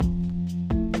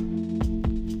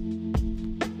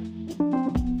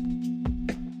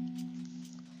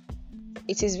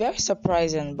It is very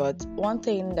surprising, but one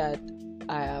thing that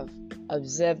I have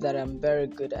observed that I'm very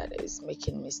good at is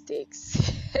making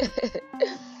mistakes.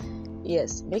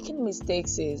 Yes, making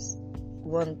mistakes is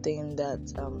one thing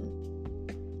that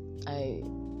I,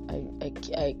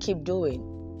 I keep doing.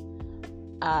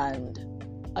 And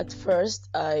at first,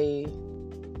 it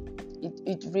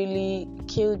really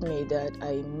killed me that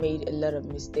I made a lot of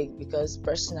mistakes, because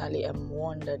personally I'm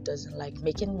one that doesn't like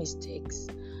making mistakes.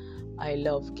 I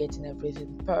love getting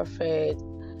everything perfect,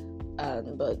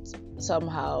 but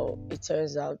somehow it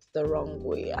turns out the wrong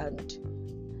way. And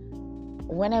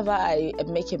whenever I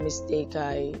make a mistake,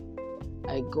 I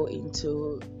go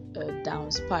into a down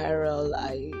spiral.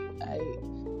 I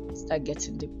start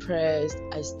getting depressed.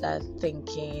 I start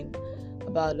thinking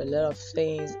about a lot of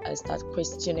things. I start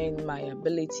questioning my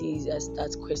abilities. I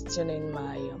start questioning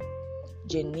my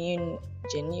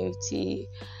genuinity.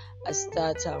 I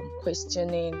start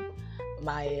questioning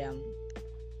my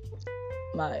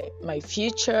my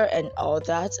future and all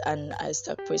that, and I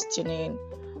start questioning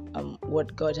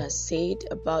what God has said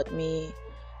about me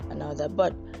and all that.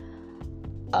 But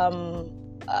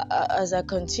as I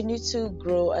continue to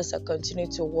grow, as I continue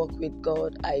to work with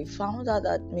God, I found out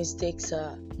that mistakes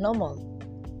are normal.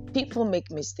 People make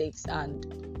mistakes, and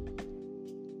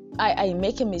I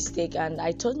make a mistake, and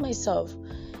I told myself,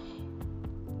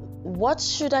 what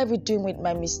should I be doing with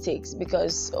my mistakes?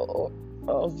 Because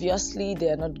obviously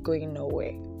they are not going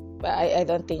nowhere. But I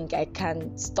don't think I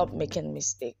can stop making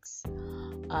mistakes.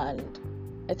 And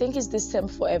I think it's the same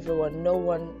for everyone. No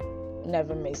one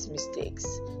never makes mistakes.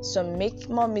 Some make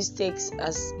more mistakes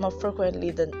as more frequently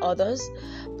than others,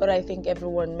 but I think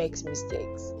everyone makes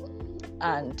mistakes.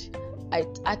 And I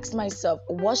asked myself,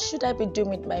 what should I be doing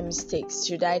with my mistakes?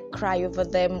 Should I cry over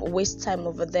them, waste time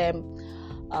over them?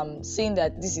 Seeing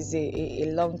that this is a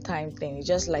long time thing,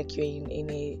 just like you're in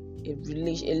a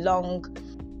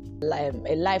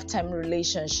lifetime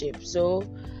relationship. So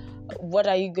what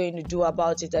are you going to do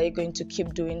about it? Are you going to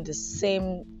keep doing the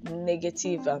same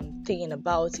negative thing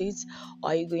about it,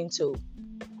 or are you going to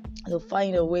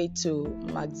find a way to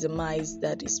maximize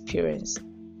that experience?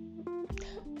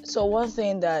 So one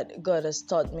thing that God has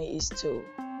taught me is to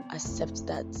accept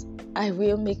that I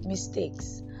will make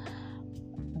mistakes,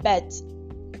 but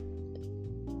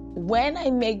when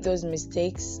I make those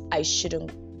mistakes, I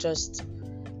shouldn't just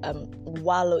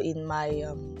wallow in my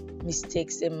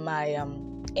mistakes, in my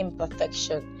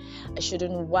imperfection. I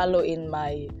shouldn't wallow in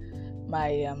my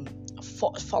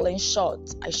falling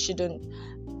short. I shouldn't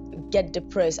get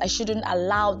depressed. I shouldn't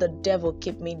allow the devil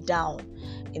keep me down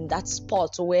in that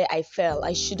spot where I fell.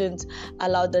 I shouldn't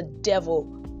allow the devil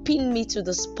pin me to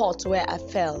the spot where I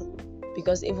fell,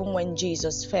 because even when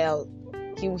Jesus fell,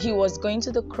 he was going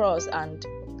to the cross and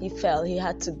he fell. He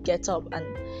had to get up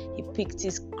and he picked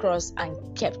his cross and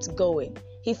kept going.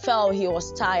 He fell. He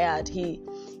was tired. He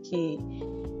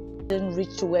didn't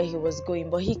reach to where he was going,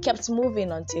 but he kept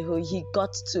moving until he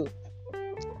got to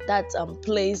that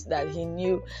place that he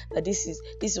knew that this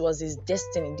was his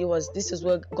destiny. This is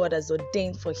what God has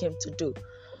ordained for him to do.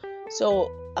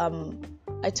 So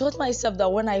I told myself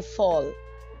that when I fall,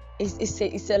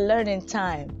 it's a learning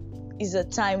time. It's a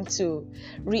time to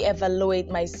reevaluate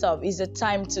myself. It's a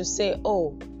time to say,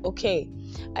 oh, okay,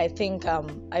 I think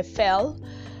I fell.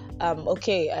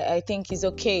 Okay, I think it's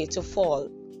okay to fall,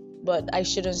 but I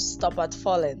shouldn't stop at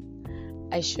falling.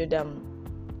 I should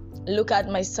look at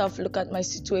myself, look at my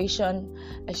situation.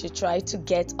 I should try to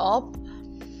get up.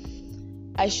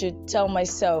 I should tell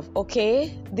myself,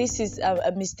 okay, this is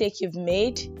a mistake you've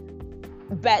made,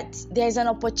 but there's an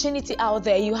opportunity out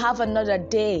there. You have another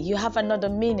day, you have another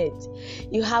minute,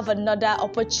 you have another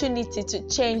opportunity to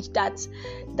change that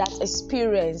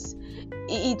experience.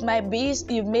 It might be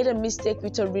you've made a mistake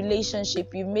with a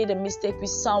relationship, you've made a mistake with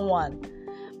someone,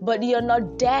 but you're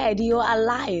not dead, you're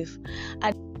alive.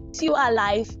 And if you're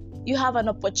alive, you have an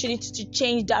opportunity to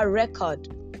change that record.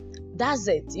 That's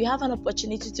it. You have an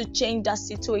opportunity to change that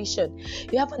situation.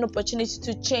 You have an opportunity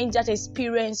to change that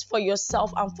experience for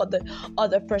yourself and for the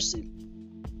other person.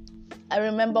 I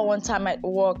remember one time at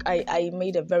work, I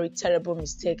made a very terrible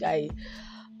mistake. I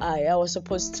was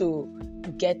supposed to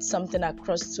get something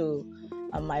across to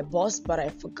my boss, but I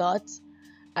forgot.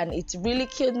 And it really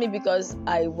killed me because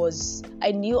I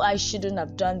knew I shouldn't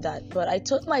have done that. But I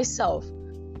told myself,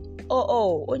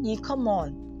 oh, Onyi, come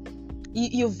on.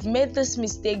 You've made this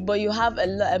mistake, but you have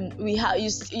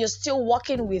you're still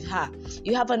working with her.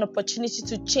 You have an opportunity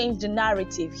to change the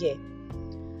narrative here.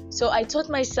 So I told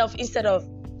myself, instead of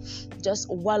just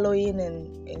wallowing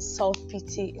in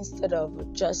self-pity, instead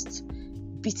of just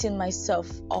beating myself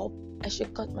up, I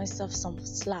should cut myself some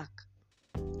slack.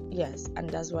 Yes, and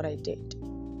that's what I did.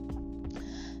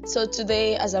 So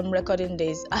today, as I'm recording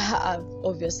this, I've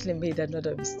obviously made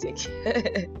another mistake.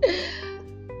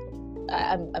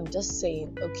 I'm just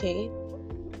saying, okay.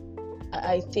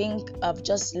 I think I've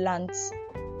just learned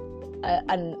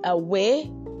another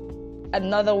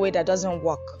way that doesn't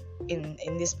work in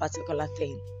this particular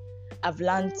thing. I've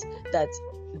learned that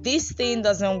this thing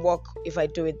doesn't work if I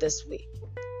do it this way.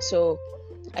 So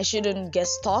I shouldn't get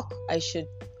stuck. I should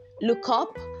look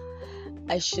up.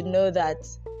 I should know that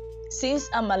since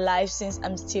I'm alive, since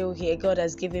I'm still here, God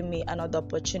has given me another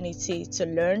opportunity to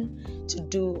learn, to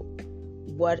do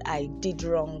what I did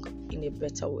wrong in a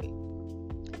better way.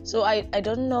 So I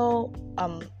don't know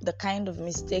the kind of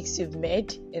mistakes you've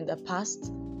made in the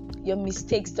past. Your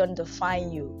mistakes don't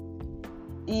define you.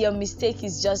 Your mistake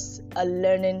is just a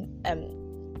learning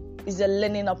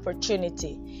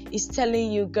opportunity. It's telling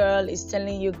you, girl, it's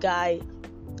telling you, guy,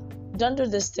 don't do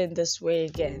this thing this way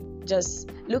again.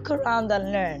 Just look around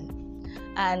and learn.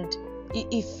 And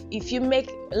if you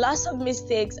make lots of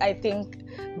mistakes, I think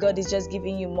God is just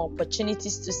giving you more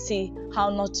opportunities to see how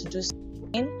not to do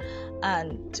something,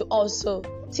 and to also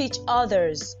teach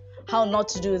others how not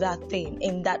to do that thing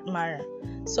in that manner.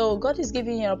 So God is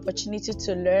giving you an opportunity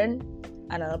to learn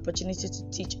and an opportunity to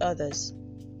teach others.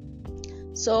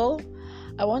 So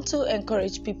I want to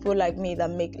encourage people like me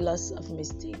that make lots of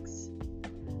mistakes.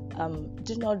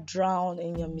 Do not drown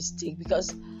in your mistake,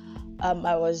 because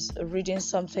I was reading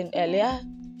something earlier.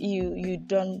 You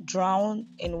don't drown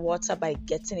in water by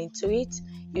getting into it.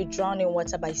 You drown in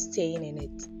water by staying in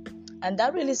it. And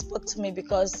that really spoke to me,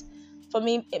 because for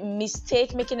me,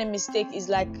 making a mistake is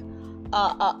like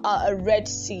a Red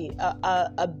Sea,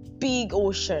 a big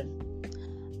ocean.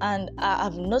 And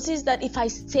I've noticed that if I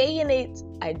stay in it,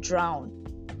 I drown.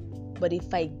 But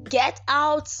if I get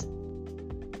out,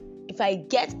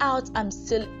 I'm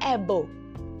still able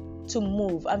to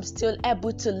move. I'm still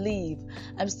able to live.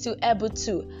 I'm still able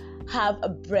to have a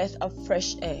breath of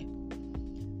fresh air.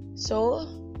 So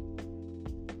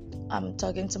I'm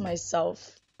talking to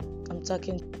myself. I'm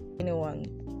talking to anyone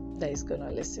that is going to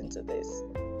listen to this.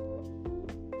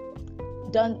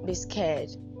 Don't be scared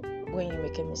when you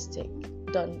make a mistake.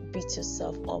 Don't beat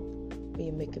yourself up when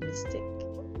you make a mistake.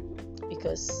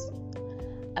 Because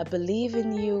I believe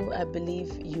in you. I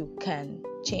believe you can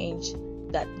change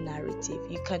that narrative.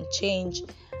 You can change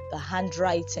the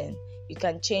handwriting. You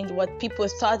can change what people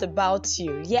thought about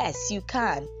you. Yes, you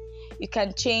can. You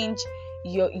can change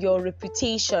your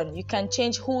reputation. You can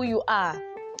change who you are.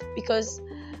 Because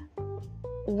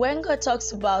when God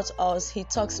talks about us, He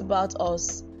talks about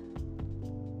us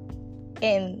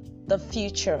in the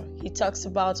future. He talks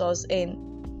about us in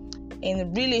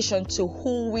relation to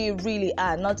who we really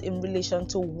are, not in relation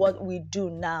to what we do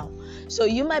now. So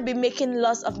you might be making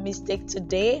lots of mistakes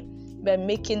today,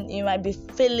 you might be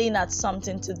failing at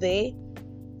something today,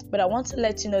 but I want to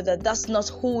let you know that that's not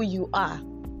who you are.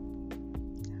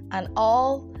 And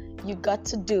all you got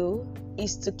to do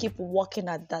is to keep working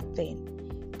at that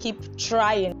thing. Keep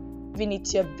trying, giving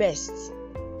it your best.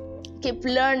 Keep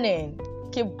learning,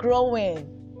 keep growing,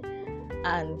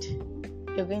 and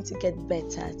you're going to get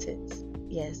better at it.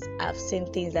 Yes, I've seen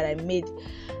things that I made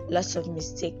lots of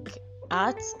mistakes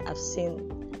at. I've seen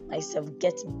myself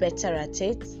get better at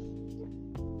it.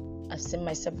 I've seen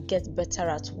myself get better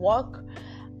at work.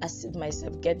 I've seen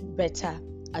myself get better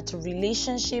at a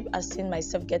relationship. I've seen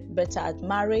myself get better at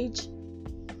marriage.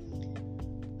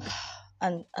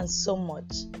 And so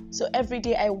much. So every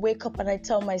day I wake up and I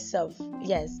tell myself,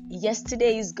 yes,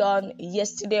 yesterday is gone.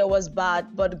 Yesterday was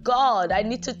bad, but God, I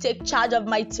need to take charge of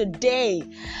my today.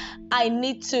 I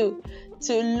need to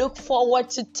look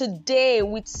forward to today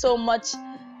with so much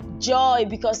joy,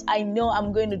 because I know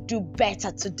I'm going to do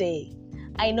better today.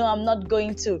 I know I'm not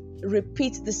going to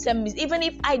repeat the same mistake. Even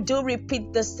if I do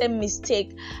repeat the same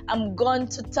mistake, I'm going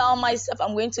to tell myself,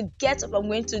 I'm going to get up, I'm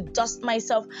going to dust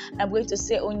myself, and I'm going to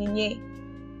say, Onyinye,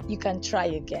 you can try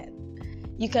again.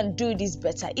 You can do this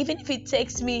better. Even if it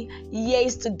takes me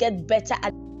years to get better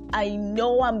at, I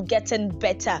know I'm getting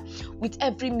better. With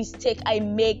every mistake I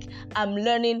make, I'm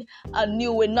learning a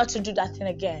new way not to do that thing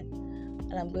again.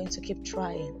 And I'm going to keep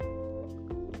trying.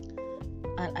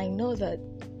 And I know that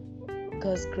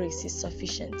God's grace is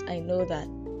sufficient. I know that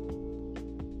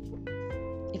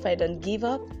if I don't give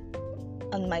up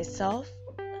on myself,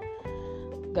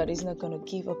 God is not going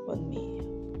to give up on me.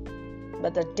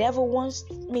 But the devil wants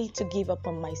me to give up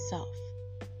on myself.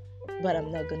 But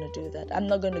I'm not going to do that. I'm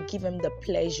not going to give him the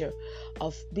pleasure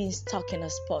of being stuck in a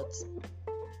spot.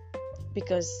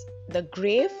 Because the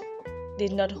grave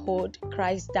did not hold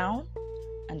Christ down,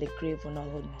 and the grave will not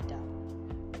hold me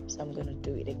down. So I'm going to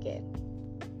do it again.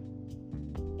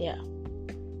 Yeah.